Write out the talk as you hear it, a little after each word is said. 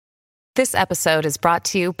This episode is brought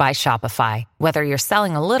to you by Shopify. Whether you're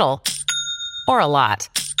selling a little or a lot,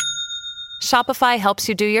 Shopify helps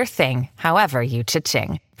you do your thing, however you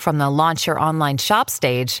cha-ching. From the launch your online shop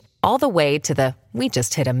stage, all the way to the we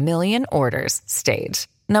just hit 1 million orders stage.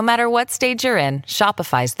 No matter what stage you're in,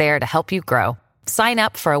 Shopify's there to help you grow. Sign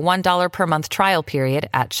up for a $1 per month trial period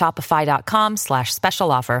at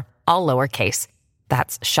shopify.com/special offer, all lowercase.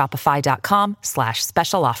 That's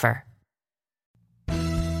shopify.com/special offer.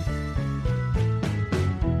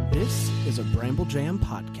 This is a Bramble Jam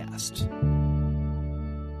podcast.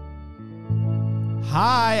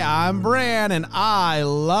 Hi, I'm Bran, and I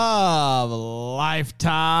love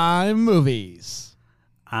Lifetime movies.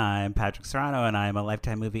 I'm Patrick Serrano, and I'm a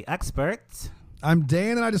Lifetime movie expert. I'm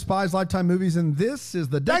Dan, and I despise Lifetime movies, and this is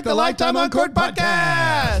the Deck the Lifetime Uncorked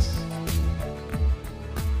podcast.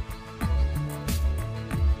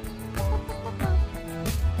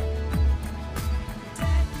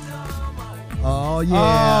 Oh, yeah.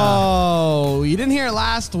 Oh, you didn't hear it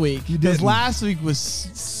last week. You Because didn't. last week was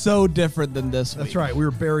so different than this week. That's right. We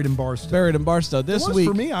were buried in Barstow. Buried in Barstow. This It was week,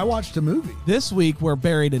 for me. I watched a movie. This week we're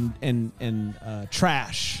buried in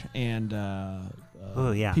trash and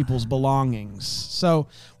Oh, yeah. people's belongings. So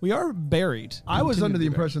we are buried. I was Continue under to the be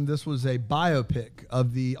buried. impression this was a biopic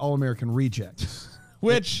of the All-American Rejects.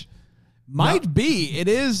 Which might be. It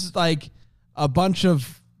is like a bunch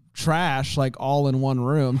of trash, like all in one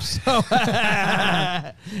room. So, All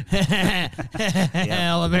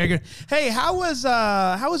American. Hey, how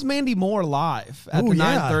was Mandy Moore live at Ooh, the yeah.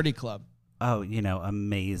 930 Club? Oh,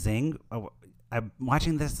 amazing. Oh, I'm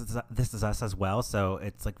watching This Is Us as well, so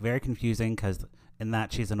it's like very confusing because in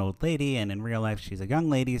that she's an old lady, and in real life she's a young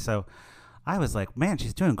lady. So I was like, man,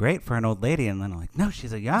 she's doing great for an old lady, and then I'm like, no,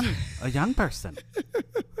 she's a young person.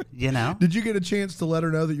 Did you get a chance to let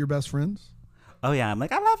her know that you're best friends? Oh yeah, I'm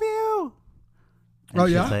like, I love you. And Oh,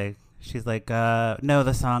 yeah? She's like, no,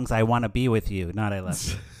 the song's "I Want to Be with You," not "I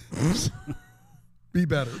Love You." Be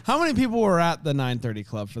better. How many people were at the 930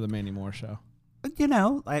 Club for the Mandy Moore show?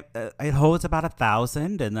 It holds about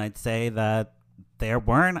 1,000, and I'd say that there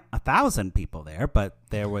weren't 1,000 people there, but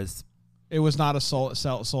there was. It was not a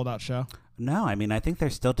sold out show. No, I mean, I think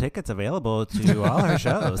there's still tickets available to all her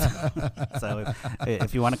shows. So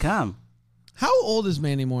if you want to come. How old is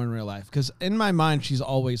Mandy Moore in real life? Because in my mind, she's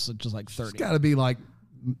always just like 30. It's got to be like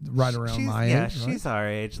right around my age. Yeah, right? she's our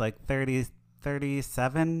age, like 30,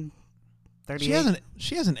 37, 38.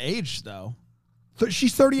 She hasn't aged though.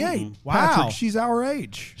 She's 38. Mm-hmm. Wow. Patrick, she's our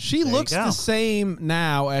age. She There looks you go. the same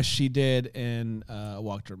now as she did in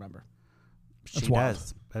Walk to Remember. She wild.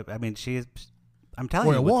 does. I mean, I'm telling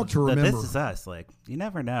Boy, you, Walk to Remember. This Is Us. Like, you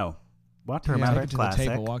never know. Walk to Take Remember, it to classic.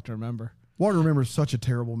 the table. Walk to Remember. Walk to Remember is such a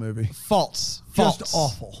terrible movie. False. Just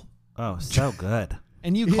awful. Oh, so good.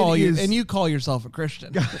 And you call yourself a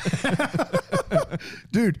Christian.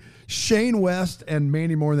 Dude, Shane West and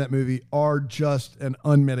Mandy Moore in that movie are just an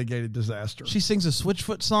unmitigated disaster. She sings a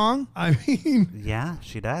Switchfoot song. I mean, Yeah,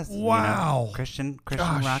 she does. Wow. Christian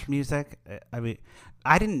Gosh. rock music. I mean,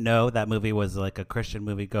 I didn't know that movie was like a Christian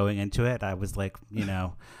movie going into it. I was like,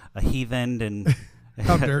 a heathen and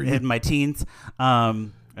How dare you. in my teens.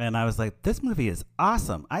 And I was like, this movie is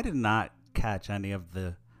awesome. I did not catch any of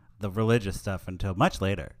the religious stuff until much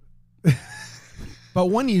later. But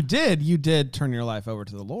when you did turn your life over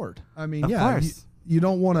to the Lord. I mean, Of yeah, course. you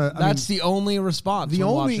don't want to. That's the only response. the when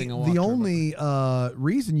only watching a Walk to Remember.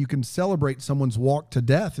 reason you can celebrate someone's walk to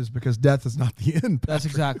death is because death is not the end. That's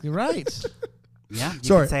exactly right. Yeah, you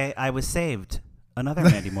Sorry. could say I Was Saved, another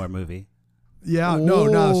Mandy Moore movie. Yeah, no.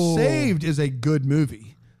 Oh. Saved is a good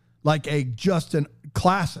movie, like just an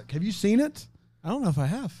classic. Have you seen it? I don't know if I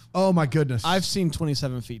have. Oh my goodness, I've seen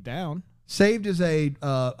 27 Feet Down. Saved is a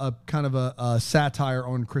kind of a satire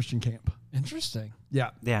on Christian camp. Interesting.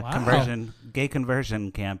 Yeah, Yeah, Wow. gay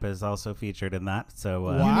conversion camp is also featured in that. So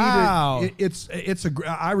You need Wow.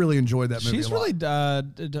 I really enjoyed that movie. She's a lot.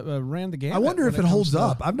 really ran the game. I wonder if it holds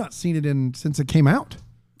up. I've not seen it since it came out.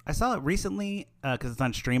 I saw it recently because it's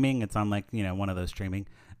on streaming. It's on one of those streaming,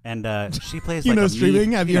 and she plays You like know a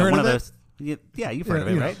streaming? Have you heard one of it? those? Yeah, you've heard of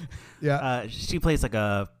it, you know. right? Yeah. She plays like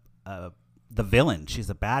the villain. She's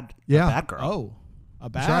a bad girl. Oh, a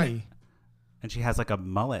baddie. right. And she has like a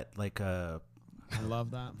mullet, like I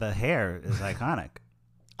love that. the hair is iconic.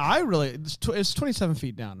 It's 27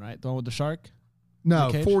 feet down, right? The one with the shark? No,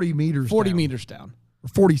 The cage? 40 meters 40 down. meters down. Or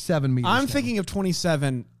 47 meters I'm down. thinking of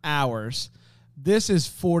 27 hours. This is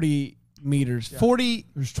 40 meters. 40.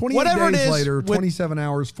 There's 28 whatever days it is, later, with- 27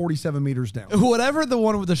 hours, 47 meters down. Whatever the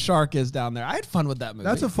one with the shark is down there. I had fun with that movie.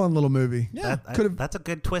 That's a fun little movie. Yeah. That's a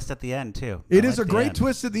good twist at the end too. It I is like a the great end.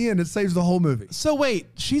 twist at the end. It saves the whole movie. So wait,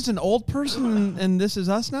 she's an old person and This Is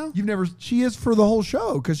Us now? She is for the whole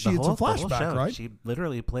show because The it's a whole flashback, show. right? She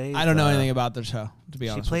literally plays. I don't know anything about the show, to be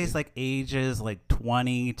She honest. plays like ages like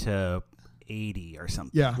 20 to 80 or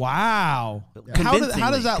something. Yeah. Wow. How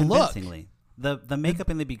does that look? Convincingly. The makeup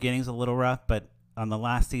in the beginning is a little rough, but on the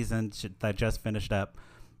last season that just finished up,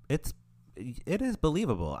 it is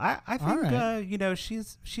believable. I think right.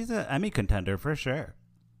 she's an Emmy contender for sure.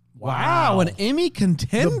 Wow, an Emmy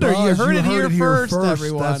contender. The You buzz, heard it here first,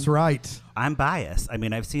 everyone. That's right. I'm biased. I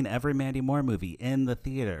mean, I've seen every Mandy Moore movie in the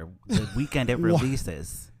theater the weekend it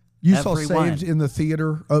releases. You saw Everyone. Saved in the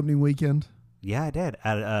theater opening weekend? Yeah, I did.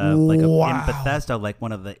 At Wow. in Bethesda, like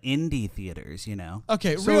one of the indie theaters,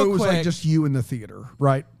 Okay, So real it was quick. like just you in the theater,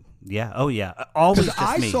 right? Yeah. Oh, yeah. Always just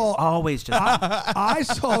I me. saw- Always just me. I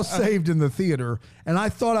saw Saved in the theater, and I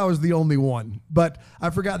thought I was the only one. But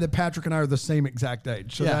I forgot that Patrick and I are the same exact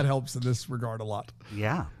age, so Yeah. that helps in this regard a lot.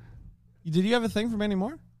 Yeah. Did you have a thing for Mandy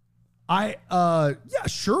Moore? Yeah,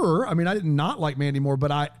 sure. I mean, I did not like Mandy Moore,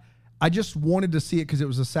 but I just wanted to see it because it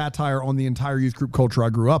was a satire on the entire youth group culture I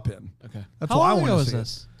grew up in. Okay. That's How why I long wanted ago to was see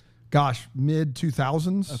this? it. Gosh, mid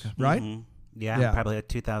 2000s, right? Mhm. Yeah, Yeah. probably like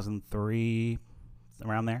 2003,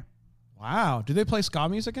 around there. Wow. Do they play ska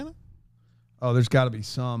music in it? Oh, there's got to be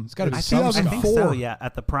some. It's gotta be I some think, stuff. I think 2004. so, yeah,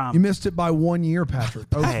 at the prom. You missed it by 1 year, Patrick.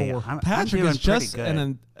 Hey, 04. I'm Patrick doing is just pretty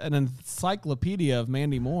good. an encyclopedia of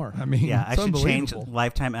Mandy Moore. I mean, Yeah, I it's should change unbelievable.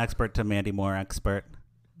 lifetime expert to Mandy Moore expert.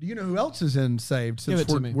 Do you know who else is in Saved? Give Since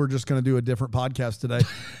it to me. we're just going to do a different podcast today,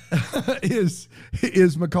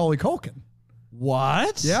 is Macaulay Culkin.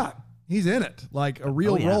 What? Yeah, he's in it, like a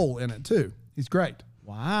real Oh, yeah. role in it too. He's great.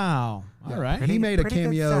 Wow. All right. He made a Pretty good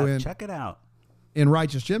cameo stuff. in Check it out.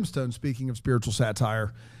 Righteous Gemstone. Speaking of spiritual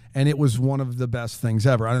satire, and it was one of the best things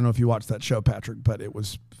ever. I don't know if you watched that show, Patrick, but it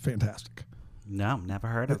was fantastic. No, never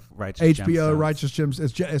heard of Righteous HBO Gemstones. Righteous Gems.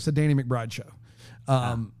 It's a Danny McBride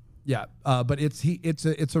show. Yeah, but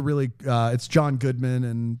it's John Goodman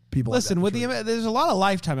and people. Listen, like with that. there's a lot of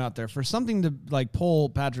Lifetime out there. For something to like pull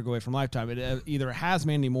Patrick away from Lifetime, it either has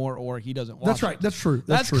Mandy Moore or he doesn't watch That's right. it. That's true.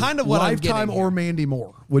 That's true. kind of what I'm Lifetime getting or here. Mandy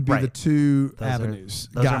Moore would be Right. the two Those avenues.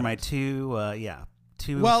 Those Got are it. my two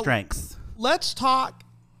Well, strengths. Let's talk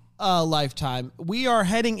Lifetime. We are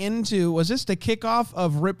heading into, was this the kickoff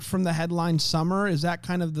of Ripped from the Headline Summer? Is that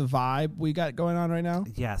kind of the vibe we got going on right now?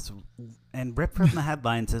 Yes, and ripped from the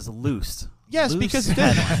headlines is loose. Yes, Loose because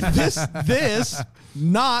headlines. this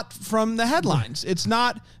not from the headlines. It's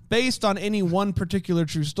not based on any one particular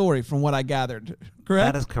true story, from what I gathered.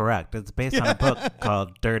 Correct? That is correct. It's based on a book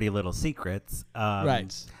called Dirty Little Secrets.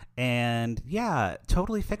 Right. And yeah,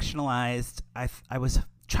 totally fictionalized. I was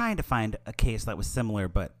trying to find a case that was similar,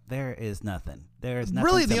 but there is nothing. There is nothing.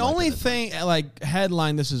 Really, the similar to only this one. thing like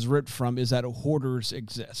headline this is ripped from is that hoarders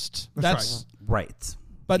exist. That's Right.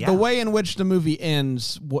 But Yeah. the way in which the movie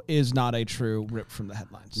ends is not a true rip from the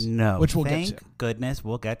headlines. No, which we'll thank get to. goodness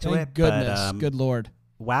we'll get to Thank it. goodness, but, good lord.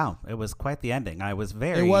 Wow, it was quite the ending. I was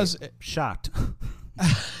very shocked. I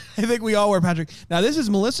think we all were, Patrick. Now this is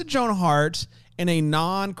Melissa Joan Hart in a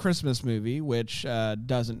non-Christmas movie, which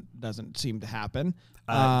doesn't seem to happen.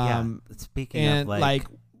 Speaking of like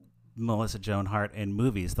Melissa Joan Hart in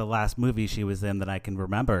movies, the last movie she was in that I can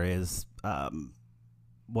remember is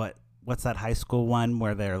what's that high school one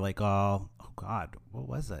where they're like all, oh God, what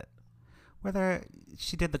was it? Where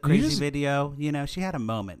she did the crazy video. You know, she had a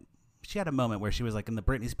moment. She had a moment where she was like in the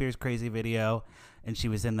Britney Spears crazy video, and she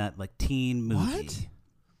was in that like teen movie. What?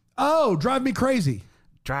 Oh, Drive Me Crazy.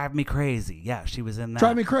 Drive Me Crazy. Yeah, she was in that.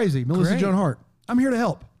 Drive Me Crazy. Melissa Great. Joan Hart. I'm here to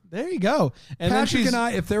help. There you go. And then Patrick she's, and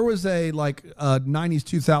I, if there was a like 90s,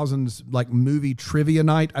 2000s like movie trivia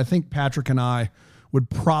night, I think Patrick and I would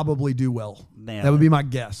probably do well. Yeah. That would be my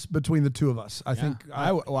guess between the two of us. I think.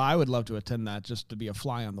 I would love to attend that just to be a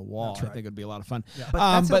fly on the wall. I think it'd be a lot of fun. But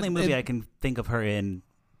that's the only movie I can think of her in,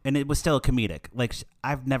 and it was still a comedic. Like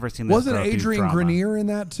I've never seen this. Wasn't girl do Adrian drama. Grenier in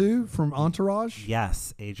that too from Entourage?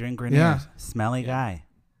 Yes, Adrian Grenier. Yeah. Smelly guy.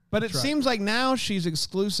 But it seems like now she's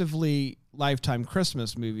exclusively Lifetime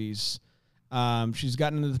Christmas movies. She's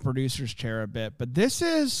gotten into the producer's chair a bit, but this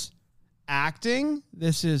is acting.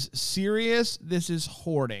 This is serious. This is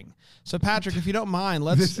hoarding. So, Patrick, if you don't mind,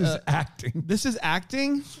 let's. This is acting. This is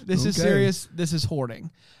acting. This is Okay. serious. This is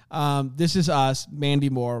hoarding. This is us, Mandy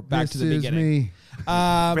Moore. Back to the This is beginning.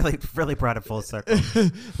 me. Really brought it full circle.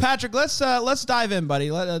 Patrick, let's dive in,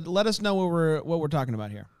 buddy. Let us know what we're talking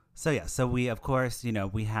about here. So we, of course,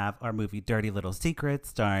 we have our movie Dirty Little Secrets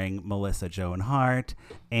starring Melissa Joan Hart,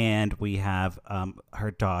 and we have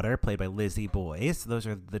her daughter played by Lizzie Boyce. Those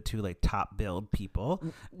are the two like top billed people.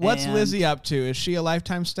 What's And Lizzie up to? Is she a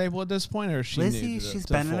Lifetime staple at this point, or is she Lizzie, new to she's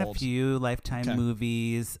the been in a fold? few Lifetime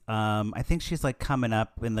movies. I think she's like coming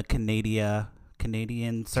up in the Canadian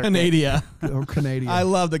circuit. Canada. Or Canadian. I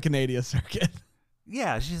love the Canadian circuit.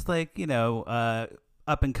 Yeah, she's like,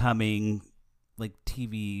 up and coming like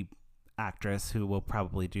TV actress who will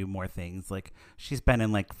probably do more things. Like she's been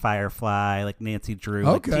in like Firefly, like Nancy Drew,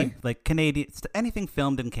 Okay. like Canadian anything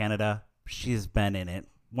filmed in Canada, she's been in it.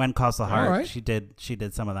 When Calls the Heart, right. she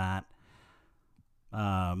did some of that.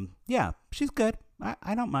 Yeah, she's good.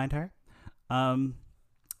 I don't mind her.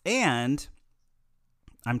 And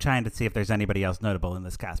I'm trying to see if there's anybody else notable in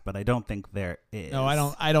this cast, but I don't think there is. No,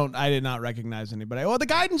 I did not recognize anybody. Well, the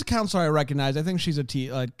guidance counselor I recognize. I think she's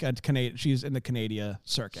she's in the Canadian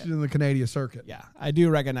circuit. She's in the Canadian circuit. Yeah, I do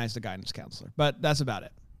recognize the guidance counselor, but that's about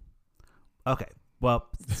it. Okay. Well,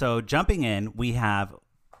 so jumping in, we have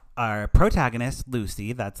our protagonist,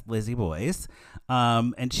 Lucy, that's Lizzie Boyce.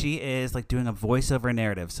 And she is like doing a voiceover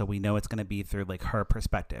narrative. So we know it's going to be through like her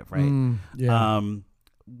perspective, right? Yeah.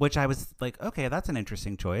 Which I was like, okay, that's an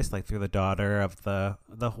interesting choice, like through the daughter of the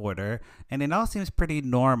hoarder. And it all seems pretty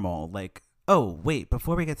normal. Like, oh, wait,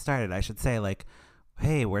 before we get started, I should say like,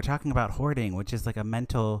 hey, we're talking about hoarding, which is like a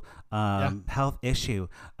mental health issue.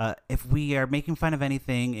 If we are making fun of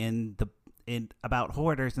anything about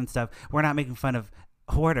hoarders and stuff, we're not making fun of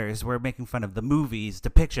hoarders. We're making fun of the movie's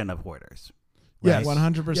depiction of hoarders. Yes,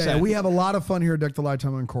 100%. Yeah, we have a lot of fun here at Deck the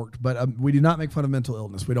Lifetime Uncorked, but we do not make fun of mental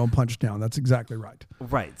illness. We don't punch down. That's exactly right.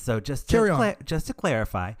 Right. So just Carry on. Just to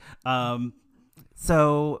clarify,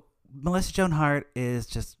 so Melissa Joan Hart is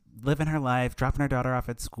just living her life, dropping her daughter off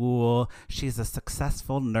at school. She's a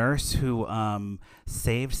successful nurse who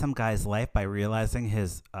saved some guy's life by realizing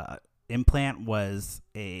his implant was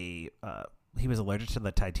he was allergic to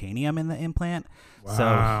the titanium in the implant.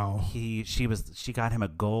 Wow. So she got him a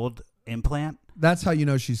gold implant. That's how you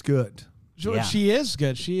know she's good. Yeah. She is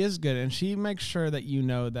good. She is good, and she makes sure that you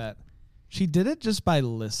know that she did it just by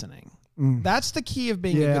listening. That's the key of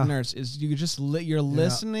being a good nurse. Is you just you're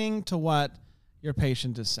listening to what your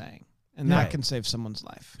patient is saying, and that can save someone's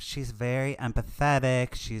life. She's very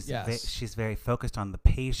empathetic. She's very focused on the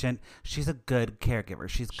patient. She's a good caregiver.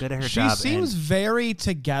 She's good at her job. She seems very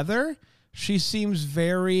together. She seems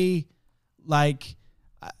very like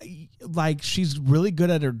she's really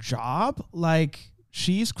good at her job. Like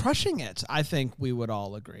she's crushing it. I think we would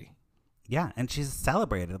all agree. Yeah, and she's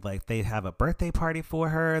celebrated. Like they have a birthday party for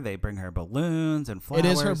her. They bring her balloons and flowers.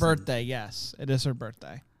 It is her birthday. Yes, it is her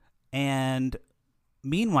birthday. And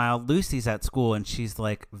meanwhile, Lucy's at school and she's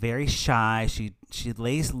like very shy. She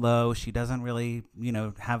lays low. She doesn't really,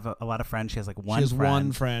 have a lot of friends. She has like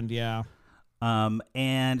one friend, yeah.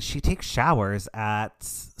 And she takes showers at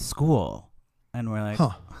school. And we're like,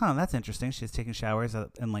 huh, that's interesting. She's taking showers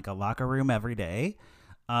in like a locker room every day.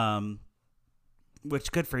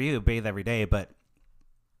 Which good for you, bathe every day, but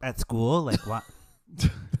at school, like what?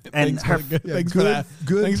 And Thanks for that.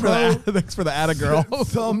 Thanks for the atta girl.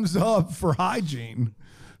 Thumbs up for hygiene.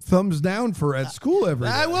 Thumbs down for at school every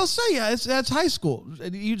day. I will say, that's high school.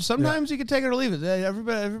 Sometimes you can take it or leave it.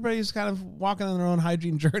 Everybody's kind of walking on their own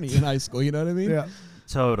hygiene journey in high school. You know what I mean? Yeah.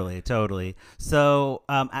 Totally. So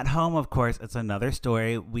at home, of course, it's another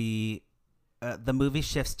story. The movie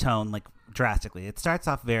shifts tone like drastically. It starts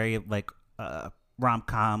off very like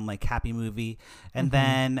rom-com, like happy movie, and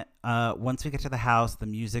then once we get to the house, the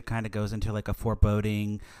music kind of goes into like a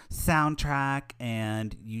foreboding soundtrack,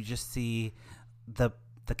 and you just see the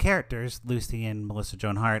characters, Lucy and Melissa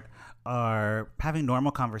Joan Hart, are having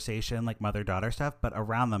normal conversation, like mother-daughter stuff, but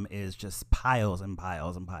around them is just piles and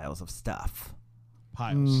piles and piles of stuff.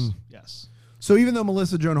 Piles. Yes. So even though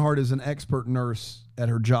Melissa Joan Hart is an expert nurse at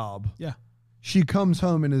her job, she comes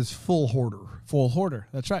home and is full hoarder. Full hoarder.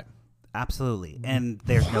 That's right. Absolutely. And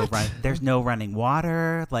there's no running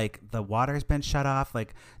water. Like the water's been shut off.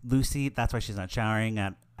 Like Lucy, that's why she's not showering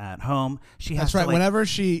at home. She has That's right. to, like, Whenever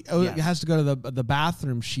she has to go to the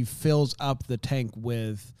bathroom, she fills up the tank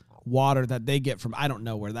with water that they get from, I don't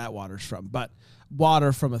know where that water's from, but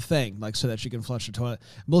water from a thing, like so that she can flush the toilet.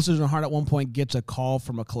 Melissa Joan Hart at one point gets a call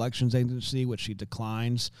from a collections agency, which she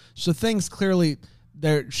declines. So things clearly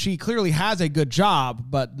she clearly has a good job,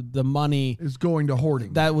 but the money is going to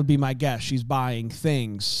hoarding. That would be my guess. She's buying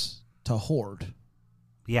things to hoard.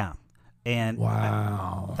 Yeah. And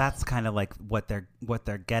wow. That's kind of like what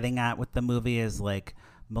they're getting at with the movie is like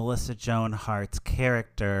Melissa Joan Hart's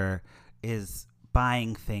character is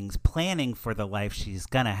buying things, planning for the life she's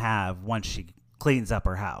gonna have once she cleans up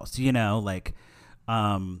her house, like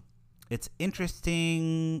it's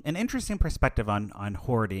an interesting perspective on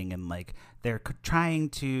hoarding, and like they're trying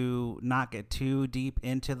to not get too deep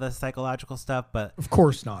into the psychological stuff, but Of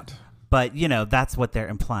course not. But, that's what they're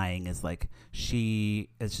implying is like she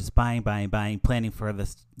is just buying, planning for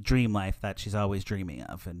this dream life that she's always dreaming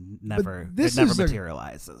of and it never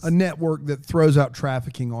materializes. A network that throws out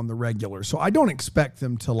trafficking on the regular. So I don't expect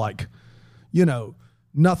them to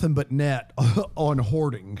nothing but net on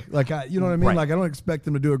hoarding. You know what I mean? Right. Like I don't expect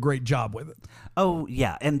them to do a great job with it. Oh,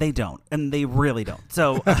 yeah. And they don't. And they really don't.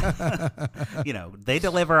 So, they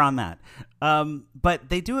deliver on that. But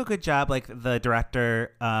they do a good job. Like the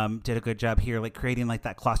director did a good job here, like creating like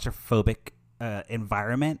that claustrophobic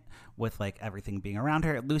environment with like everything being around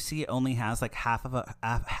her. Lucy only has like half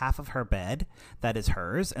of her bed that is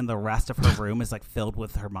hers, and the rest of her room is like filled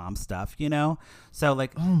with her mom's stuff, So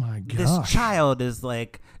like, oh my gosh, this child is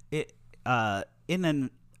like in an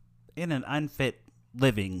unfit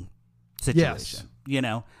living situation,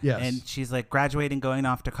 Yes. and she's like graduating, going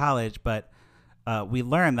off to college, but we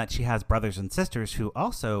learn that she has brothers and sisters who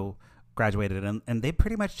also graduated, and they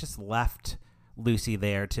pretty much just left Lucy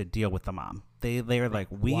there to deal with the mom. They were like,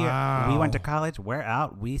 we went to college, we're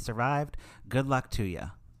out, we survived, good luck to you.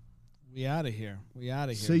 We out of here.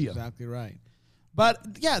 See ya. Exactly right. But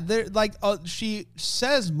yeah, they're like she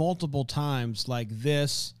says multiple times like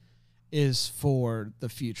this is for the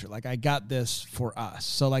future. Like I got this for us.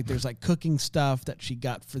 So like there's like cooking stuff that she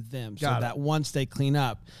got for them so that once they clean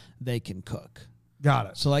up, they can cook. Got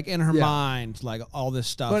it. So like in her mind, like all this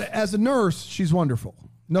stuff. But as a nurse, she's wonderful.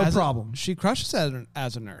 No problem. She crushes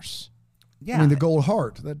as a nurse. Yeah. I mean, the gold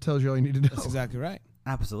heart, that tells you all you need to know. That's exactly right.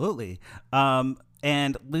 Absolutely.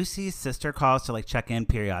 And Lucy's sister calls to like check in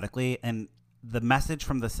periodically, and the message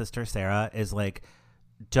from the sister Sarah is like,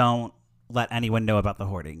 don't let anyone know about the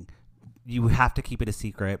hoarding. You have to keep it a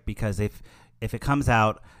secret, because if it comes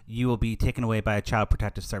out, you will be taken away by Child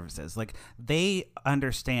Protective Services. Like they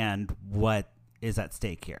understand what is at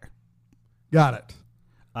stake here. Got it.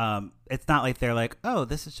 It's not like they're like, oh,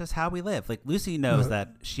 this is just how we live. Like Lucy knows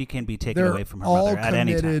that she can be taken away from her mother at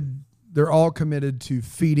any time. They're all committed to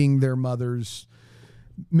feeding their mother's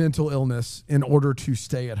mental illness in order to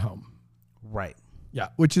stay at home. Right. Yeah,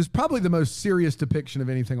 which is probably the most serious depiction of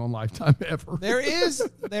anything on Lifetime ever. There is,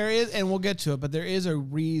 and we'll get to it, but there is a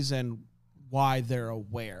reason why they're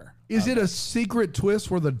aware. Is it a secret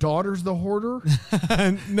twist where the daughter's the hoarder?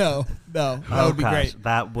 No. That would be great.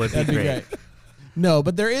 That would be great. No,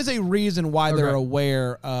 but there is a reason why they're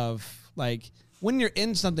aware of, like, when you're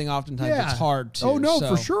in something, oftentimes it's hard to. Oh, no,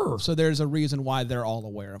 for sure. So there's a reason why they're all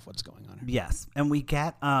aware of what's going on here. Yes. And we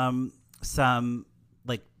get some,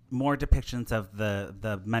 like, more depictions of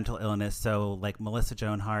the mental illness. So, like, Melissa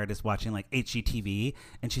Joan Hart is watching, like, HGTV,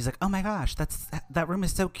 and she's like, oh, my gosh, that room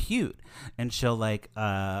is so cute. And she'll,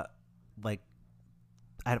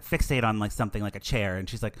 I fixate on like something like a chair, and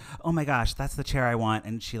she's like, oh my gosh, that's the chair I want.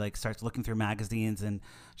 And she like starts looking through magazines, and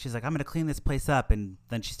she's like, I'm gonna clean this place up. And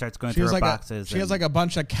then she starts going through her boxes. She has like a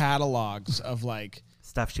bunch of catalogs of like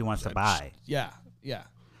stuff she wants to buy. Yeah.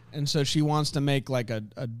 And so she wants to make like a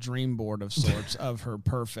dream board of sorts of her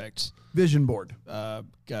perfect vision board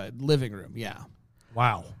living room. Yeah.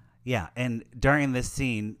 Wow. Yeah, and during this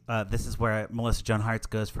scene, this is where Melissa Joan Hart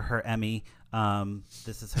goes for her Emmy.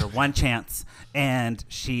 This is her one chance, and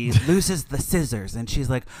she loses the scissors, and she's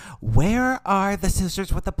like, where are the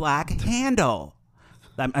scissors with the black handle?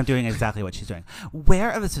 I'm doing exactly what she's doing.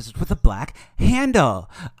 Where are the scissors with the black handle?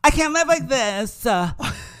 I can't live like this.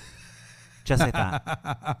 Just like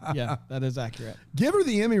that. Yeah, that is accurate. Give her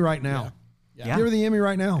the Emmy right now. Yeah. Give her the Emmy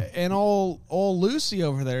right now. And old Lucy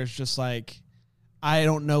over there is just like, I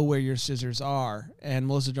don't know where your scissors are. And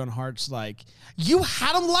Melissa Joan Hart's like, you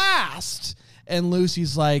had them last. And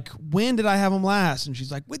Lucy's like, when did I have them last? And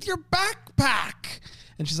she's like, with your backpack.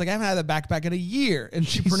 And she's like, I haven't had that backpack in a year. And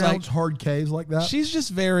she pronounced hard K's like that. She's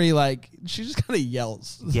just very like, she just kind of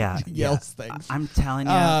yells. Yeah. Yells things. I'm telling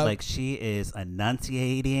you, like she is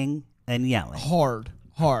enunciating and yelling.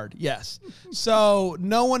 Hard, yes. So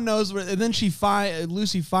no one knows where, and then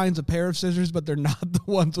Lucy finds a pair of scissors, but they're not the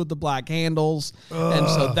ones with the black handles. And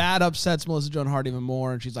so that upsets Melissa Joan Hart even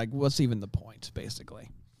more. And she's like, what's even the point,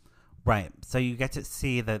 basically? Right. So you get to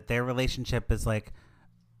see that their relationship is like,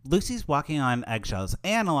 Lucy's walking on eggshells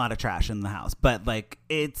and a lot of trash in the house, but like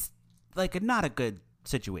it's like not a good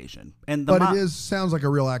situation. And but it sounds like a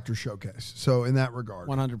real actor showcase. So in that regard,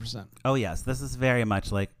 100%. Oh yes, this is very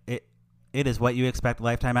much like it. It is what you expect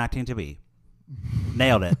Lifetime acting to be.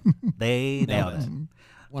 Nailed it. They nailed it.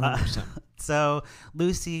 100%. So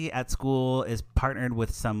Lucy at school is partnered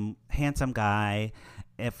with some handsome guy,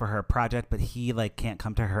 for her project, but he like can't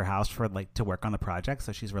come to her house for like to work on the project,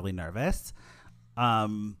 so she's really nervous.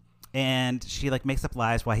 And she like makes up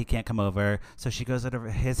lies why he can't come over, so she goes over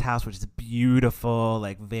to his house, which is beautiful,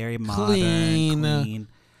 like very modern, clean.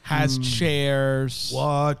 Has chairs,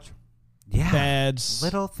 beds,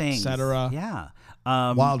 little things, etc. Yeah,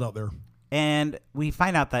 wild out there. And we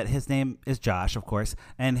find out that his name is Josh, of course,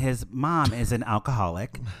 and his mom is an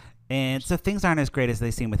alcoholic. And so things aren't as great as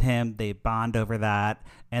they seem with him. They bond over that,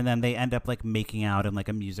 and then they end up like making out in like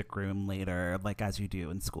a music room later, like as you do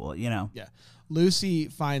in school, you know? Yeah. Lucy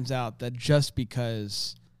finds out that just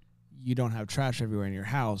because you don't have trash everywhere in your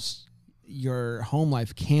house, your home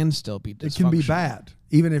life can still be dysfunctional. It can be bad,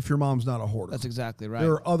 even if your mom's not a hoarder. That's exactly right.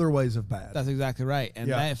 There are other ways of bad. That's exactly right. And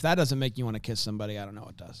if that doesn't make you want to kiss somebody, I don't know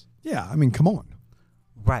what does. Yeah, I mean, come on.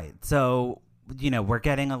 Right. So, you know, we're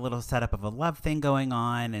getting a little setup of a love thing going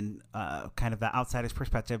on and kind of the outsider's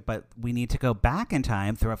perspective, but we need to go back in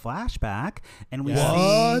time through a flashback, and we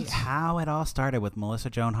see how it all started with Melissa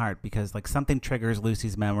Joan Hart, because like something triggers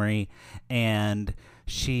Lucy's memory, and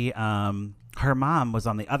she her mom was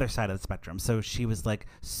on the other side of the spectrum, so she was like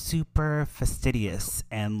super fastidious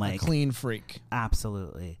and like a clean freak.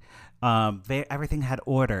 Absolutely. Everything had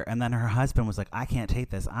order, and then her husband was like, I can't take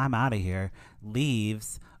this, I'm out of here,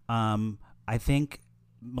 leaves. I think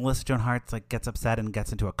Melissa Joan Hart like gets upset and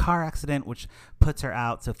gets into a car accident, which puts her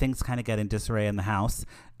out. So things kind of get in disarray in the house,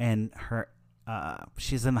 and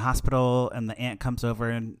she's in the hospital, and the aunt comes over,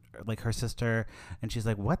 and like her sister, and she's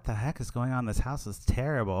like, "What the heck is going on? This house is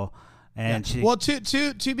terrible." And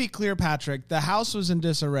to be clear, Patrick, the house was in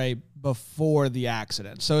disarray before the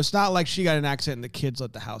accident, so it's not like she got in an accident and the kids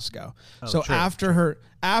let the house go. After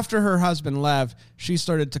her husband left, she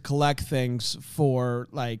started to collect things for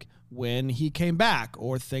like when he came back,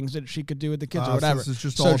 or things that she could do with the kids or whatever. So it's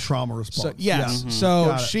just all trauma response. So, yes. Mm-hmm.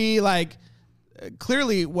 So she like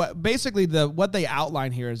clearly what they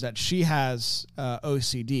outline here is that she has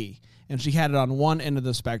OCD, and she had it on one end of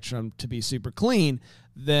the spectrum to be super clean.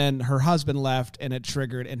 Then her husband left, and it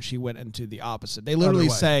triggered, and she went into the opposite. They literally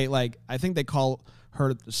say, like, I think they call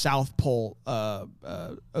her South Pole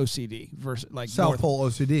OCD versus like South Pole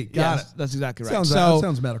OCD. Got it. That's exactly right.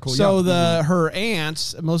 Sounds medical. So her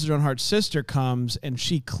aunt, Melissa Joan Hart's sister, comes and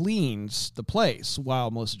she cleans the place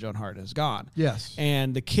while Melissa Joan Hart is gone. Yes.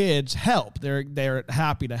 And the kids help. They're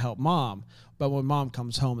happy to help mom, but when mom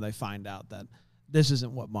comes home, they find out that this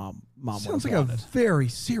isn't what mom sounds like wanted. a very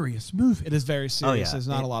serious movie. It is very serious. Oh, yeah. There's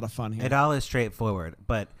not a lot of fun here. It all is straightforward,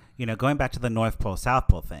 but you know, going back to the North Pole South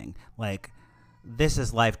Pole thing, like this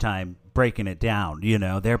is Lifetime breaking it down. You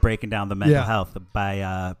know, they're breaking down the mental health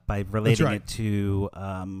by relating it to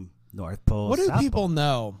North Pole. What do South people Pole.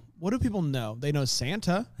 know? What do people know? They know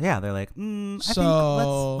Santa. Yeah, they're like, I think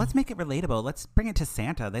let's make it relatable. Let's bring it to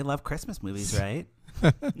Santa. They love Christmas movies, right?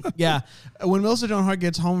 Yeah. When Melissa Joan Hart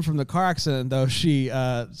gets home from the car accident, though, she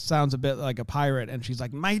sounds a bit like a pirate, and she's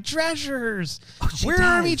like, "My treasures! Where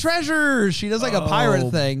are my treasures?" She does like a pirate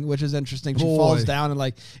thing, which is interesting. She falls down and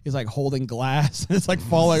like is like holding glass, and it's like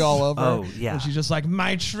falling all over. Oh yeah. And she's just like,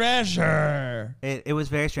 "My treasure." It was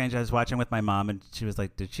very strange. I was watching with my mom, and she was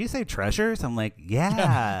like, "Did she say treasures?" I'm like,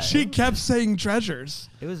 "Yeah." She kept saying treasures.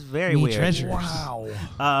 It was very weird. Treasures.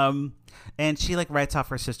 Wow. And she like writes off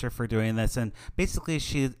her sister for doing this, and basically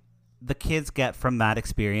the kids get from that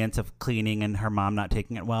experience of cleaning and her mom not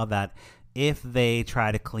taking it well that if they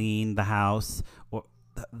try to clean the house,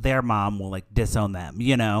 their mom will like disown them,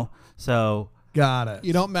 you know? So got it.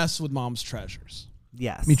 You don't mess with mom's treasures.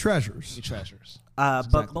 Yes. Me treasures. Me treasures.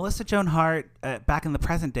 But Melissa Joan Hart, back in the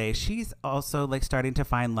present day, she's also like starting to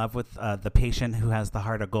find love with the patient who has the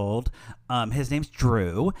heart of gold. His name's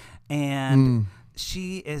Drew, and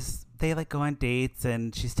they like go on dates,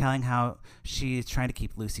 and she's telling how she's trying to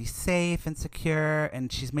keep Lucy safe and secure,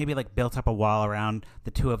 and she's maybe like built up a wall around the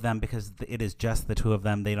two of them because it is just the two of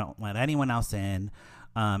them. They don't let anyone else in,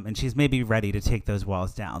 and she's maybe ready to take those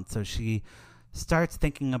walls down. So she starts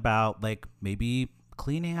thinking about like maybe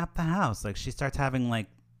cleaning up the house. Like she starts having like,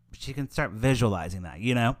 she can start visualizing that,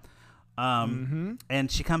 you know? And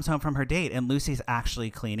she comes home from her date, and Lucy's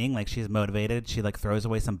actually cleaning. Like she's motivated. She like throws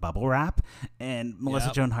away some bubble wrap, and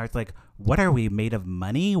Melissa Joan Hart's like, "What are we made of?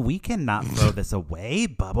 Money? We cannot throw this away.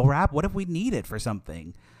 Bubble wrap? What if we need it for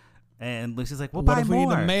something?" And Lucy's like, "Well, what buy if more.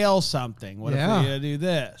 We need to mail something? What if we need to do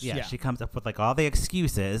this?" Yeah, she comes up with like all the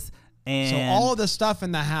excuses. And so all of the stuff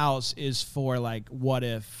in the house is for like what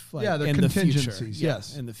if? Like, the in contingencies. The future.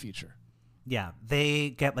 Yes, in the future. Yeah, they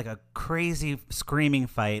get like a crazy screaming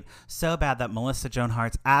fight so bad that Melissa Joan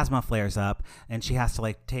Hart's asthma flares up, and she has to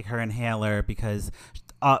like take her inhaler because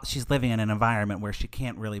she's living in an environment where she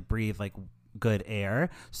can't really breathe like good air.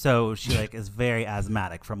 So she like is very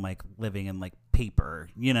asthmatic from like living in like paper,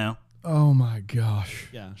 you know? Oh my gosh.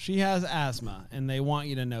 Yeah, she has asthma, and they want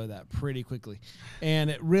you to know that pretty quickly. And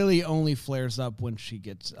it really only flares up when she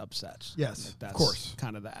gets upset. Yes, Like, that's of course.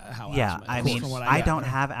 kind of how Yeah, asthma is, I mean, from what I gather. don't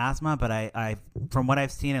have asthma, but I from what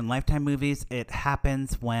I've seen in Lifetime movies, it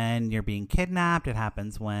happens when you're being kidnapped. It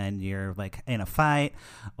happens when you're like in a fight,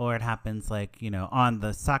 or it happens like, you know, on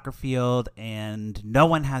the soccer field and no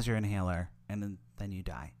one has your inhaler, and then you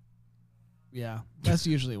die. Yeah, that's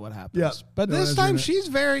usually what happens. Yeah. But No, this that's time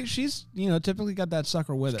right. she's typically got that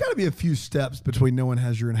sucker with There's it. got to be a few steps between no one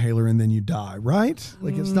has your inhaler and then you die, right?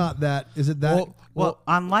 Like it's not that. Is it that? Well,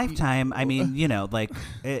 on Lifetime, I mean, you know, like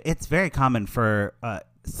it's very common for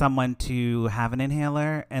someone to have an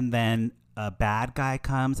inhaler and then a bad guy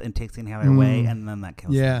comes and takes the inhaler away, and then that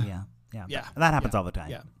kills Yeah. them. Yeah. Yeah. That happens all the time.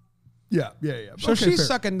 Yeah. yeah. So Okay, she's fair.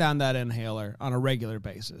 sucking down that inhaler on a regular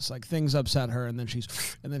basis. Like things upset her, and then she's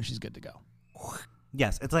good to go.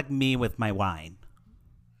 Yes, it's like me with my wine.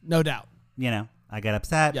 No doubt. You know, I get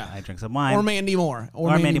upset. Yeah. I drink some wine. Or Mandy Moore.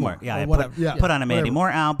 Or Mandy Moore. Yeah, Or I whatever. Yeah. put on a Mandy whatever. Moore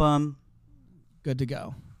album. Good to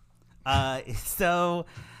go. So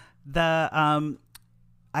the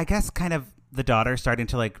I guess kind of the daughter starting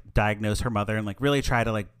to like diagnose her mother and like really try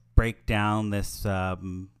to like break down this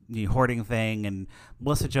hoarding thing, and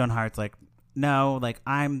Melissa Joan Hart's like, no, like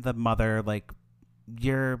I'm the mother, like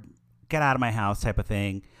you're get out of my house type of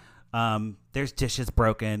thing. There's dishes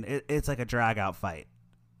broken. It's like a drag out fight.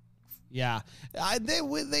 Yeah,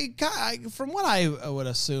 from what I would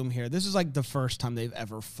assume here, this is like the first time they've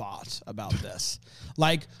ever fought about this.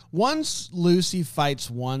 Like once Lucy fights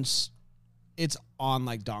once, it's on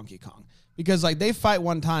like Donkey Kong, because like they fight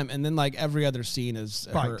one time and then like every other scene is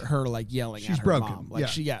her like yelling She's at her broken. mom.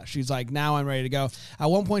 Like Yeah. she's like, now I'm ready to go. At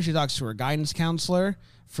one point she talks to her guidance counselor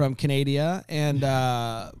from Canada,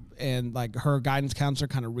 and like her guidance counselor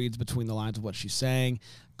kind of reads between the lines of what she's saying,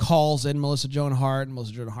 calls in Melissa Joan Hart, and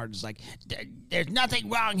Melissa Joan Hart is like, there's nothing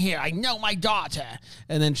wrong here. I know my daughter.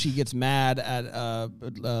 And then she gets mad at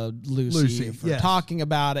Lucy for yes. talking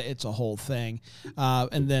about it. It's a whole thing.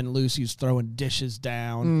 And then Lucy's throwing dishes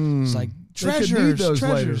down. It's like, They could need treasures, those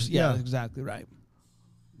treasures. later. Yeah, Yeah. exactly right.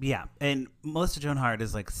 Yeah, and Melissa Joan Hart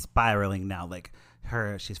is like spiraling now. Like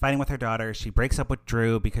she's fighting with her daughter. She breaks up with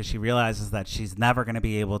Drew because she realizes that she's never going to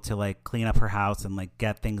be able to like clean up her house and like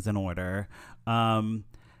get things in order.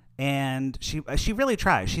 And she really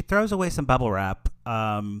tries. She throws away some bubble wrap.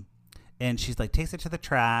 And she's like takes it to the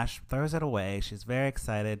trash, throws it away. She's very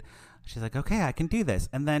excited. She's like, okay, I can do this.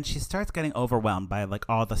 And then she starts getting overwhelmed by like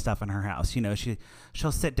all the stuff in her house. You know,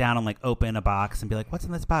 she'll sit down and like open a box and be like, what's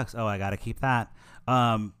in this box? Oh, I got to keep that.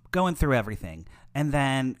 Going through everything. And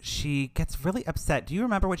then she gets really upset. Do you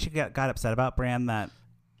remember what she got upset about, Bran? That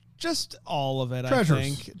Just all of it, Treasures. I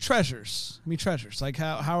think. Treasures. Like,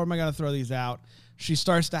 how am I going to throw these out? She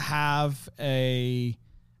starts to have a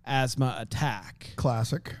asthma attack.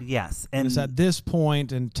 Classic. yes. And And it's at this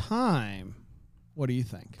point in time, what do you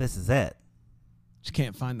think? this is it. She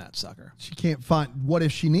can't find that sucker. She can't find. What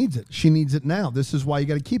if she needs it? She needs it now. This is why you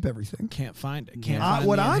got to keep everything. Can't find it. Can't Yeah. find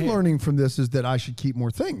What the I'm inhaler. learning from this is that I should keep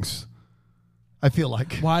more things. I feel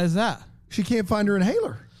like Why is that? she can't find her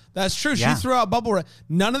inhaler. That's true. Yeah. She threw out bubble wrap.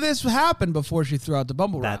 None of this happened before she threw out the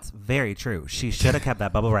bubble wrap. That's very true. She should have kept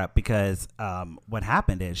that bubble wrap because what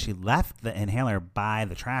happened is she left the inhaler by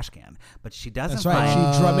the trash can, but she doesn't That's right.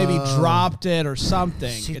 find She maybe dropped it or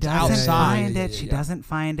something. She It's doesn't outside. find it. She doesn't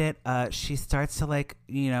find it. She starts to like,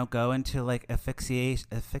 go into like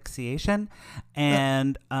asphyxiation,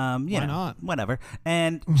 and Why not? whatever.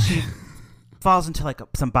 And she falls into like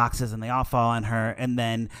some boxes, and they all fall on her. And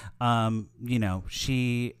then,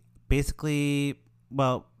 she basically,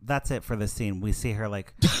 well, that's it for this scene. We see her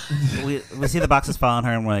like, we see the boxes fall on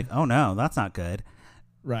her, and we're like, oh no, that's not good.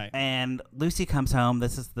 Right. And Lucy comes home.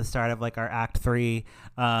 This is the start of like our act 3.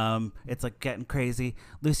 It's like getting crazy.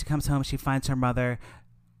 Lucy comes home. She finds her mother.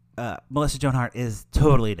 Melissa Joan Hart is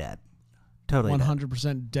totally dead. Totally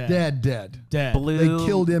 100% dead. Dead. Dead. Blue, They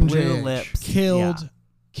killed MJH. blue lips.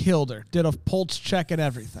 Killed her. Did a pulse check and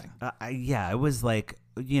everything. Yeah, it was like,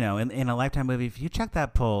 in a Lifetime movie, if you check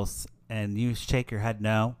that pulse and you shake your head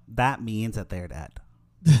no, that means that they're dead.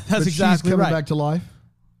 That's But exactly she's coming right. back to life.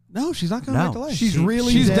 No, she's not coming No, back to life. She's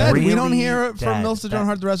really She's dead. dead. We Really don't hear it from dead. Melissa Joan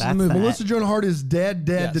Hart the rest of the That's movie. that. Melissa Joan Hart is dead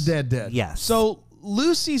Yes. to dead. Yes. So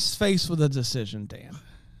Lucy's faced with a decision, Dan.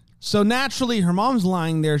 So naturally, her mom's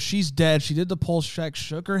lying there. She's dead. She did the pulse check,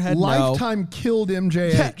 shook her head. Lifetime killed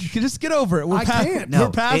MJH. Yeah, just get over it. I can't.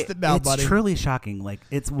 We're past it now, it's buddy. It's truly shocking. Like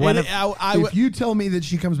it's one of. If you tell me that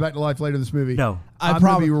she comes back to life later in this movie, No. I'm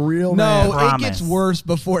gonna be real mad. No, it Promise. gets worse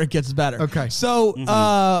before it gets better. Okay. So,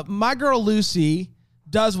 my girl Lucy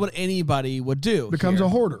does what anybody would do. Becomes here. a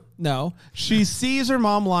hoarder. No, she sees her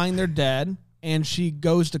mom lying there dead, and she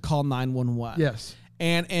goes to call 911. Yes.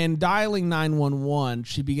 And dialing 911,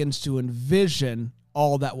 she begins to envision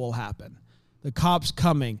all that will happen. The cops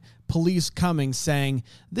coming, police coming, saying,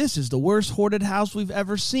 this is the worst hoarded house we've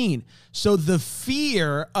ever seen. So the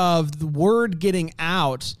fear of the word getting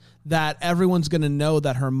out that everyone's going to know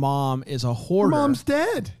that her mom is a hoarder. Her mom's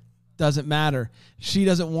dead. Doesn't matter. She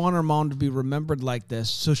doesn't want her mom to be remembered like this.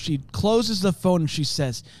 So she closes the phone and she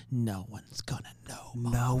says, no one's going to know.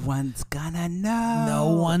 Mom. No one's gonna know.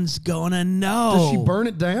 No one's going to know. Does she burn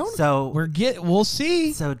it down? So We'll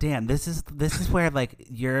see. So Dan, this is where like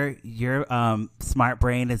your smart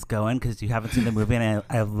brain is going because you haven't seen the movie, and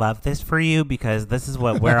I love this for you because this is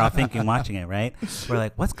what we're all thinking watching it. Right? We're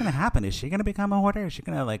like, what's gonna happen? Is she gonna become a hoarder? Is she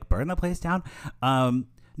gonna like burn the place down?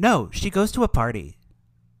 No, she goes to a party.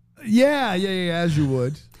 Yeah, as you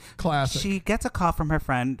would. Classic. She gets a call from her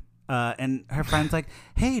friend. And her friend's like,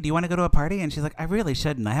 hey, do you want to go to a party? And she's like, I really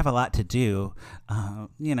shouldn't. I have a lot to do. My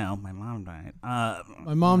mom died.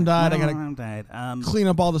 My mom died. I got to clean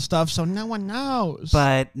up all the stuff so no one knows.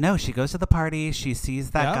 But no, she goes to the party. She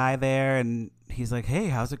sees that Yep. guy there, and he's like, hey,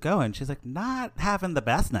 how's it going? She's like, not having the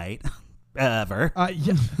best night ever.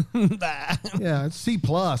 Yeah, it's C+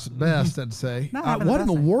 at best, I'd say. Not having the What in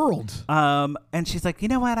the best world? And she's like, you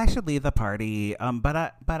know what? I should leave the party.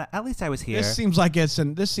 But at least I was here. This seems like it's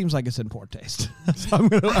in poor taste. So I'm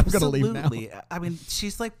gonna leave now. Absolutely. I mean,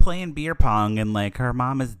 she's like playing beer pong, and like her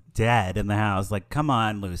mom is dead in the house. Like, come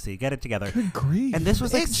on, Lucy, get it together. Good grief. And this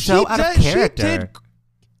was like She so out of did- she character. did-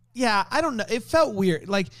 Yeah, I don't know. It felt weird.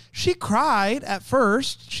 Like she cried at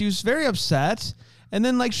first. She was very upset. And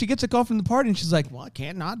then like she gets a call from the party and she's like, well, I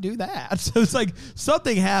can't not do that. So it's like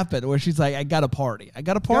something happened where she's like, I got a party.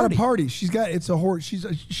 Got a party. It's a hoard. She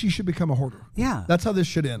should become a hoarder. Yeah. That's how this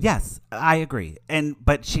should end. Yes, I agree.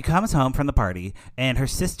 But she comes home from the party and her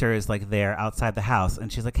sister is like there outside the house, and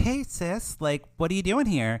she's like, hey sis, like what are you doing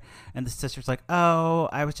here? And the sister's like, oh,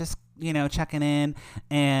 I was just, checking in.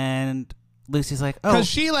 And Lucy's like, oh, Because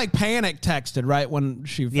she like panic texted right when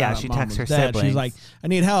she found out she mom texts was her dead. siblings. She's like, I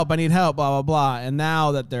need help, blah blah blah. And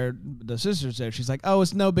now that the sister's there, she's like, oh,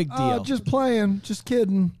 it's no big deal. Just playing. Just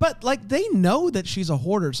kidding. But like they know that she's a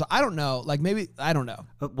hoarder, so I don't know. Like maybe I don't know.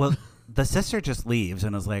 well, the sister just leaves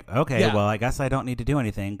and is like, okay, Yeah. well, I guess I don't need to do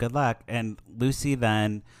anything. Good luck. And Lucy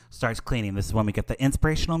then starts cleaning. This is when we get the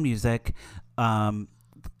inspirational music.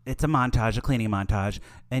 It's a montage, a cleaning montage.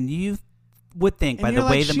 And you would think And by the you're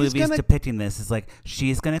way like, the she's movie is gonna- depicting this is like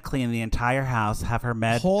she's going to clean the entire house, have her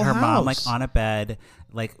Whole mom like house. on a bed,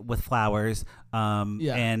 like with flowers.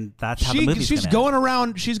 And that's how the movie's she's gonna going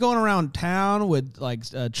around. She's going around town with like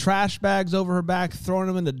trash bags over her back, throwing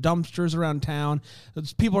them into dumpsters around town.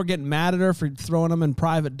 People are getting mad at her for throwing them in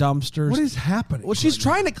private dumpsters. What is happening? Well, she's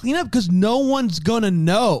trying to clean up because no one's gonna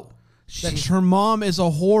know that her mom is a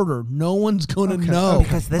hoarder. No one's gonna know.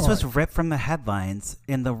 Because this was ripped from the headlines.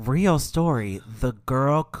 In the real story, the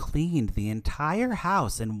girl cleaned the entire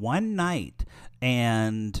house in one night,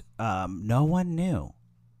 and no one knew.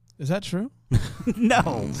 Is that true?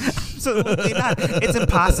 No, absolutely not. It's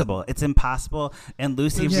impossible. It's impossible. And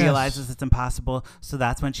Lucy Yes. realizes it's impossible. So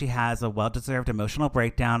that's when she has a well-deserved emotional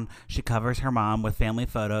breakdown. She covers her mom with family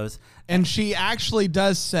photos. And she actually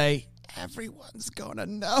does say, everyone's gonna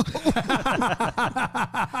know.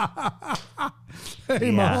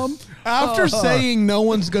 Hey, Yeah. Mom. After saying no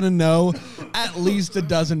one's gonna know at least a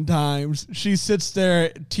dozen times, she sits there,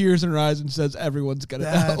 tears in her eyes, and says, everyone's gonna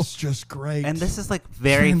know. That's just great. And this is like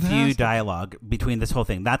very few Fantastic. dialogue between this whole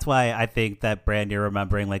thing. That's why I think that Brand, you're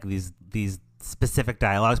remembering like these specific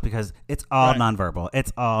dialogues because it's all Right. nonverbal.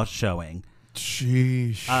 It's all showing.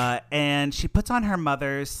 Sheesh. And she puts on her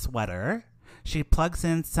mother's sweater. She plugs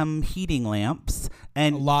in some heating lamps,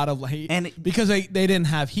 and A lot of heat. And- because they didn't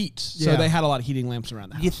have heat. So Yeah. they had a lot of heating lamps around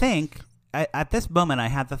the house. you think at this moment I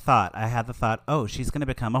had the thought, oh, she's going to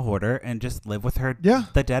become a hoarder and just live with her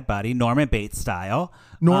the dead body, Norman Bates style.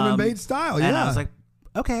 Norman Bates style, And I yeah. was like,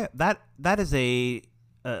 okay, that is a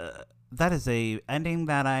ending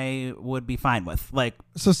that I would be fine with. Like,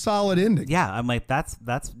 It's a solid ending. yeah, I'm like that's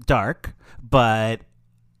dark, but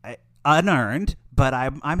unearned. But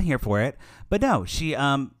I'm here for it. But no, she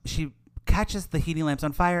catches the heating lamps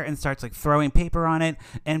on fire and starts like throwing paper on it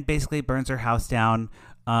and basically burns her house down.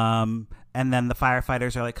 And then the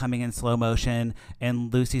firefighters are like coming in slow motion,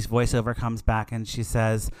 and Lucy's voiceover comes back and she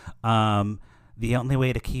says, the only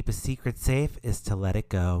way to keep a secret safe is to let it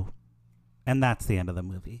go. And that's the end of the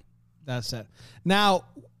movie. That's it. Now,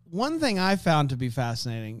 one thing I found to be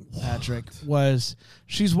fascinating, Patrick, was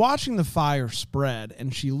she's watching the fire spread,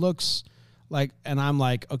 and she looks like, and I'm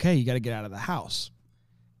like, okay, you got to get out of the house.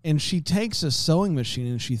 And she takes a sewing machine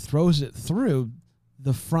and she throws it through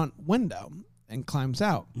the front window and climbs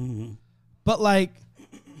out. Mm-hmm. But like,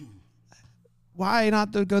 why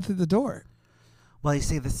not go through the door? Well, you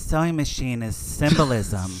see, the sewing machine is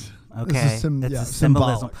symbolism. Okay, It's a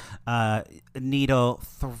symbolism. Needle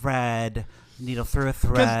through a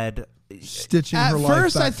thread. Stitching At her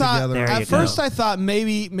first, life I back thought. together. There you At first, go. I thought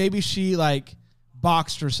maybe she like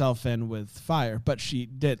boxed herself in with fire, but she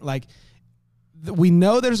did. Like, we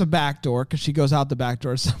know there's a back door because she goes out the back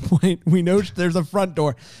door at some point. We know there's a front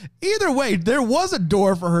door. Either way, there was a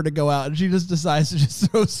door for her to go out, and she just decides to just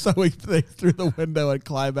throw sewing things through the window and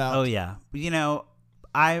climb out. Oh yeah,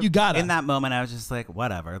 you gotta. In that moment, I was just like,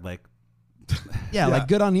 whatever. Like, yeah, like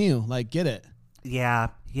good on you. Like, get it. yeah.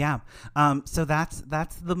 So that's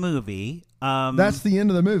the movie. That's the end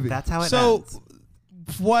of the movie. That's how it So, ends.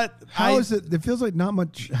 How is it? It feels like not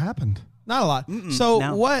much happened. Not a lot. So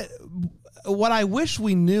no. what I wish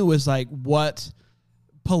we knew is like what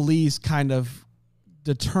police kind of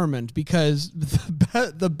determined, because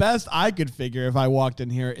the best I could figure if I walked in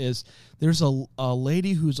here is there's a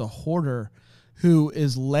lady who's a hoarder who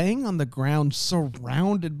is laying on the ground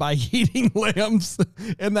surrounded by heating lamps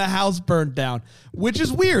and the house burned down, which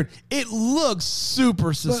is weird. It looks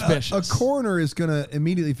super suspicious. A coroner is going to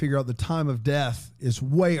immediately figure out the time of death is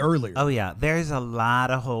way earlier. Oh yeah, there's a lot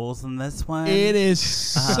of holes in this one. It is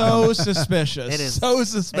so suspicious. It is so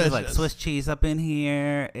suspicious. There's like Swiss cheese up in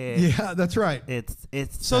here. Yeah, that's right.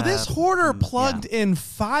 It's So this hoarder plugged yeah. in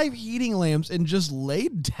 5 heating lamps and just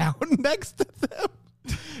laid down next to them.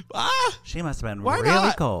 She must have been Why really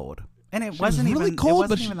not? cold, and it was wasn't really even cold, It but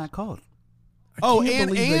wasn't even that cold. Oh, can't and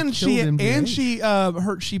believe they and killed she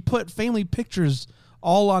MJ. she put family pictures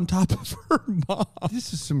all on top of her mom.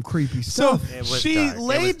 This is some creepy So stuff. It was she dark. It was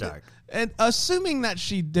laid, dark. and assuming that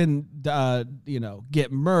she didn't,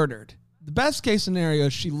 get murdered. The best case scenario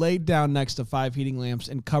is she laid down next to 5 heating lamps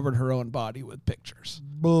and covered her own body with pictures.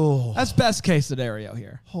 Oh, That's best case scenario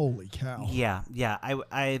here. holy cow. Yeah.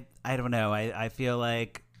 I don't know. I feel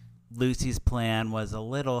like Lucy's plan was a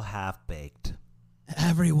little half baked,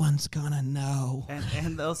 Everyone's gonna know.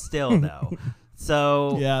 and they'll still know.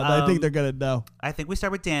 So Yeah, I think they're gonna know. I think we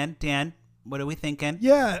start with Dan. Dan, what are we thinking?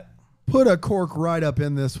 Yeah, put a cork right up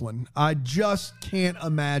in this one. I just can't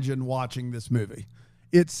imagine watching this movie.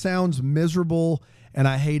 It sounds miserable, and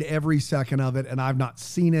I hate every second of it, and I've not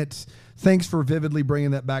seen it. Thanks for vividly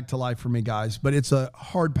bringing that back to life for me, guys, but it's a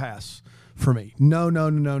hard pass for me. No.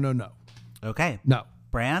 Okay. No.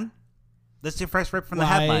 Bran, this is your first rip from the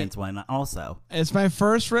Why- headlines one also. It's my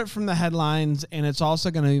first rip from the headlines, and it's also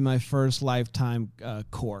going to be my first lifetime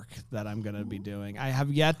cork that I'm going to be doing. I have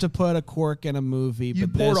yet to put a cork in a movie. You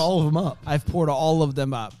but poured this, all of them up. I've poured all of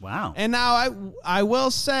them up. Wow. And now I will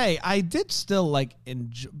say I did still like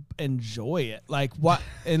enjoy it. Like what?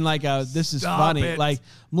 And like this is Stop funny. it. Like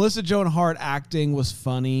Melissa Joan Hart acting was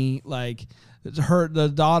funny. Like the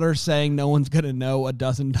daughter saying no one's gonna know a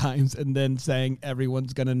dozen times and then saying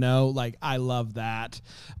everyone's gonna know. Like I love that.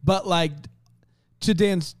 But like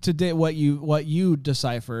to what you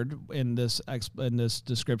deciphered in this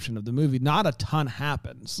description of the movie, not a ton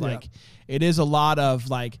happens. Yeah. Like it is a lot of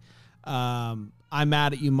like I'm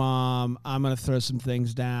mad at you, Mom. I'm gonna throw some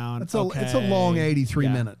things down. It's a long 83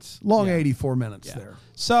 Yeah. minutes. Long Yeah. 84 minutes Yeah. there.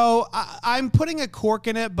 So I'm putting a cork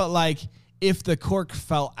in it, but like if the cork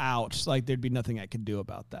fell out, like there'd be nothing I could do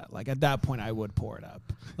about that. Like at that point, I would pour it up.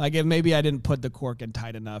 Like if maybe I didn't put the cork in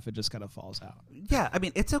tight enough, it just kind of falls out. Yeah, I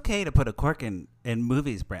mean, it's okay to put a cork in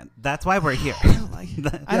movies, Brent. That's why we're here.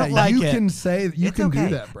 I don't like you it. can say you It's can okay.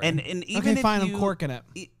 do that, Brad. And even Okay, if fine, I'm you, corking it.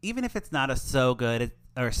 Even if it's not a so good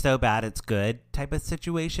or so bad it's good type of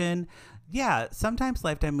situation, yeah, sometimes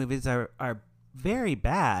Lifetime movies are very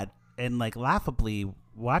bad and like laughably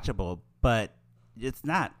watchable, but it's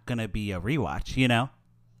not gonna be a rewatch, you know.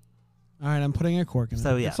 All right, I'm putting a cork in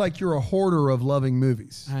So it. yeah, It's like you're a hoarder of loving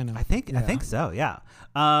movies. I know. I think so. Yeah.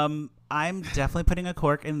 I'm definitely putting a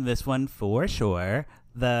cork in this one for sure.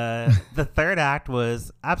 The third act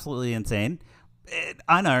was absolutely insane,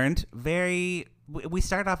 unearned. We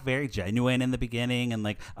started off very genuine in the beginning, and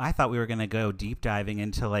like I thought we were gonna go deep diving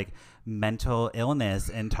into like mental illness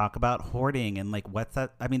and talk about hoarding and like what's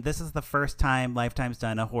that. I mean, this is the first time Lifetime's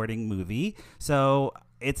done a hoarding movie, so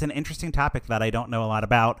it's an interesting topic that I don't know a lot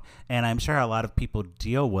about, and I'm sure a lot of people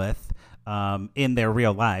deal with. in their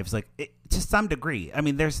real lives, like to some degree. I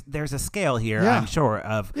mean, there's a scale here, Yeah. I'm sure,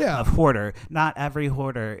 of hoarder. Not every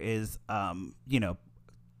hoarder is,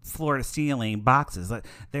 floor to ceiling boxes. Like,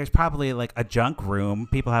 there's probably like a junk room.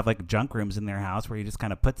 People have like junk rooms in their house where you just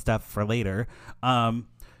kind of put stuff for later.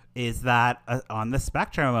 Is that on the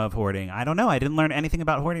spectrum of hoarding? I don't know. I didn't learn anything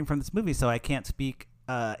about hoarding from this movie, so I can't speak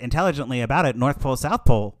intelligently about it. North Pole, South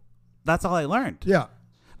Pole. That's all I learned. Yeah.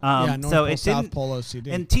 North so Pole, it South didn't. Pole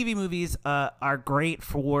OCD. And TV movies are great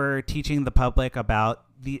for teaching the public about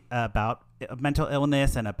mental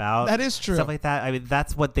illness and about That is true. stuff like that. I mean,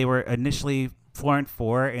 that's what they were initially formed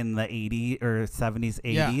for in the 80s or 70s,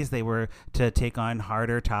 80s. Yeah. They were to take on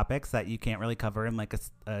harder topics that you can't really cover in like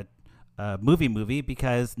a movie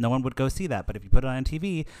because no one would go see that. But if you put it on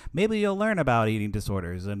TV, maybe you'll learn about eating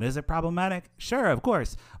disorders. And is it problematic? Sure, of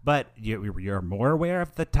course. But you're more aware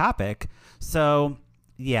of the topic. So,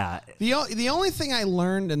 yeah. The only thing I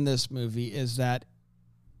learned in this movie is that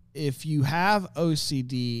if you have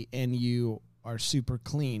OCD and you are super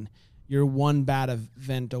clean, you're one bad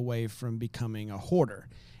event away from becoming a hoarder.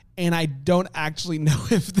 And I don't actually know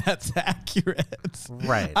if that's accurate.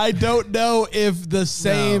 Right. I don't know if the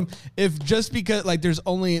same, if just because, like, there's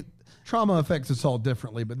only... Trauma affects us all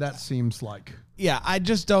differently, but that seems like... Yeah, I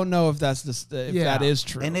just don't know if that's that is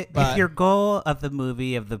true. And if your goal of the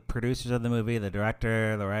movie, of the producers of the movie, the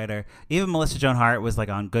director, the writer, even Melissa Joan Hart was like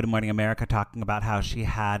on Good Morning America talking about how she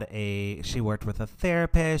worked with a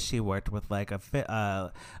therapist, she worked with like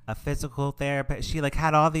a physical therapist, she like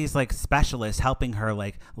had all these like specialists helping her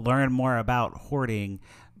like learn more about hoarding.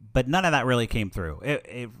 But none of that really came through.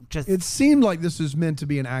 It seemed like this was meant to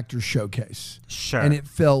be an actor's showcase. Sure. And it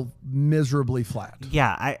fell miserably flat.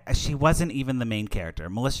 Yeah, she wasn't even the main character.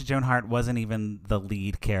 Melissa Joan Hart wasn't even the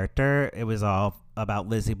lead character. It was all about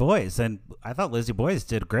Lizzie Boyes. And I thought Lizzie Boyes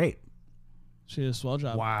did great. She did a swell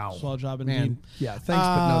job. Wow. Swell job indeed. Man, yeah, thanks,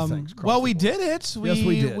 but no thanks. Well, we did it. Yes,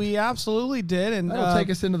 we did. We absolutely did. And that'll take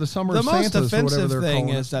us into the summer the of most Santas or whatever offensive they're thing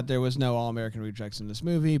calling is that there was no All-American Rejects in this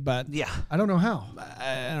movie, but Yeah. I don't know how.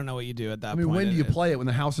 I don't know what you do at that I point. mean, when do you play it? When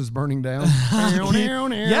the house is burning down?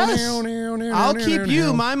 Yes. I'll keep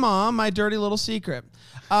you, my mom, my dirty little secret.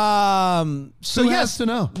 So Who yes, has to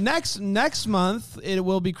know? Next month it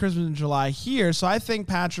will be Christmas in July here. So I think,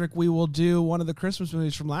 Patrick, we will do one of the Christmas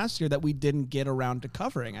movies from last year that we didn't get around to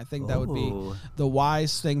covering. I think that would be Ooh. the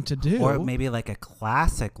wise thing to do. Or maybe like a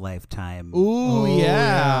classic Lifetime. Ooh,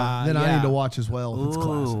 yeah. Then I yeah. need to watch as well. It's Ooh,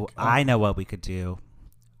 classic. I know what we could do.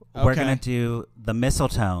 We're Okay. going to do the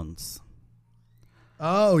Mistletones.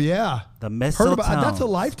 Oh, yeah. The Heard about Mistletones. that's a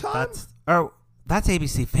Lifetime? That's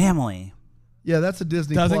ABC Family. Yeah, that's a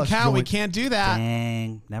Disney Doesn't Plus count. We joint. can't do that.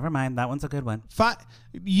 Dang. Never mind. That one's a good one.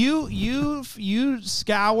 You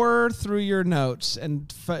scour through your notes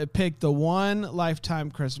and pick the one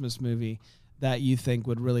Lifetime Christmas movie that you think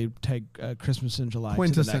would really take Christmas in July to the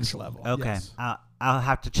next Quintessential. level. Okay. Yes. I'll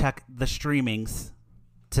have to check the streamings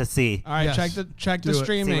to see. All right, Yes. check the Do it. See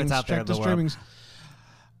streamings. what's out there Check in the the world. streamings.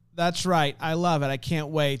 That's right. I love it. I can't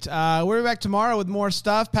wait. We're back tomorrow with more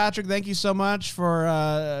stuff. Patrick, thank you so much for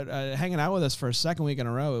hanging out with us for a second week in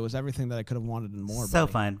a row. It was everything that I could have wanted and more. So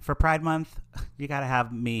buddy. fun. For Pride Month, you got to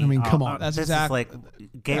have me. I mean, come on. That's this exactly- is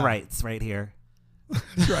like gay rights right here.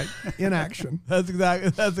 That's right. In action. That's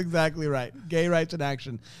exactly right. Gay rights in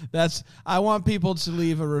action. I want people to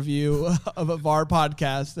leave a review of our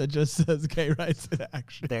podcast that just says gay rights in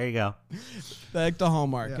action. There you go. Thank the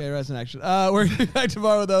Hallmark. Yeah. Gay rights in action. We're going to be back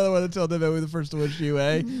tomorrow with another one. Until then, we're the first to wish you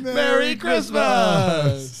a Merry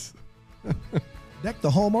Christmas. Deck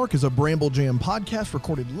the Hallmark is a Bramble Jam podcast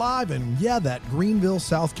recorded live, and that Greenville,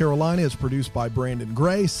 South Carolina, is produced by Brandon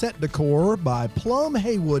Gray. Set decor by Plum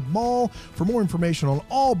Haywood Mall. For more information on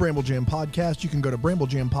all Bramble Jam podcasts, you can go to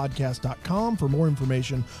bramblejampodcast.com. For more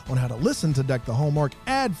information on how to listen to Deck the Hallmark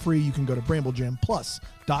ad-free, you can go to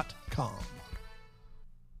bramblejamplus.com.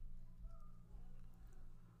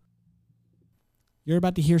 You're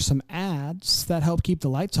about to hear some ads that help keep the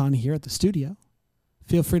lights on here at the studio.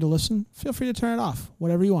 Feel free to listen. Feel free to turn it off,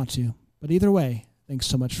 whatever you want to. But either way, thanks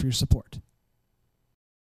so much for your support.